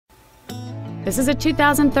This is a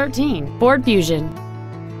 2013 Ford Fusion.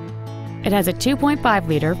 It has a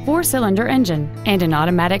 2.5-liter four-cylinder engine and an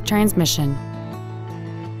automatic transmission.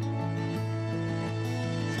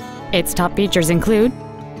 Its top features include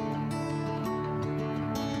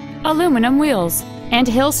aluminum wheels and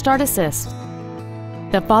hill start assist.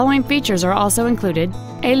 The following features are also included: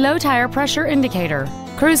 a low tire pressure indicator,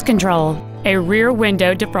 cruise control, a rear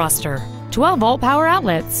window defroster, 12-volt power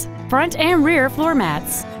outlets, front and rear floor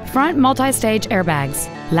mats, front multi-stage airbags,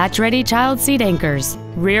 latch-ready child seat anchors,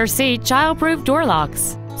 rear seat child-proof door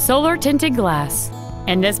locks, solar tinted glass,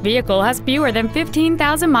 and this vehicle has fewer than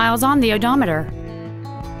 15,000 miles on the odometer.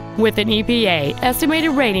 With an EPA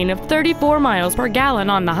estimated rating of 34 miles per gallon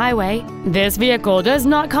on the highway, this vehicle does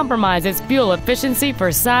not compromise its fuel efficiency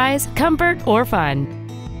for size, comfort, or fun.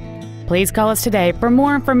 Please call us today for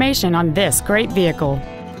more information on this great vehicle.